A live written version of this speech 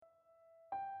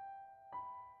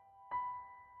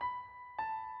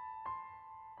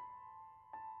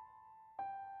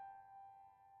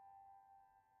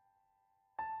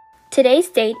Today's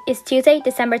date is Tuesday,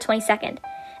 December 22nd,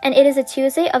 and it is a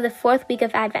Tuesday of the 4th week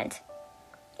of Advent.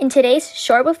 In today's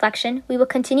short reflection, we will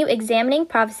continue examining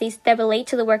prophecies that relate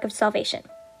to the work of salvation.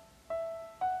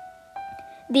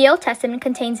 The Old Testament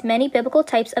contains many biblical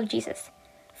types of Jesus.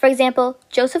 For example,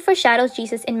 Joseph foreshadows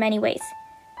Jesus in many ways.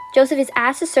 Joseph is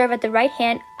asked to serve at the right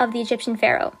hand of the Egyptian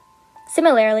Pharaoh.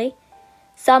 Similarly,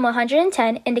 Psalm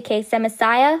 110 indicates that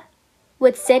Messiah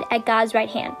would sit at God's right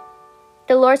hand.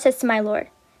 The Lord says to my Lord,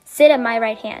 "Sit at my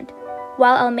right hand,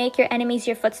 while I'll make your enemies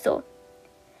your footstool."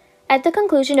 At the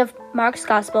conclusion of Mark's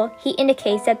Gospel, he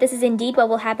indicates that this is indeed what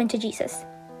will happen to Jesus.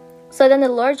 So then the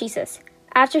Lord Jesus,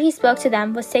 after he spoke to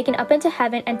them, was taken up into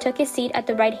heaven and took his seat at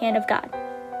the right hand of God.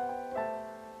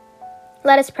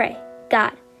 Let us pray.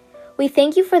 God, we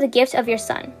thank you for the gift of your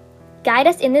Son. Guide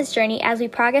us in this journey as we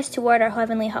progress toward our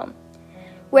heavenly home,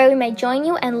 where we may join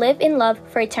you and live in love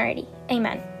for eternity.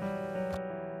 Amen.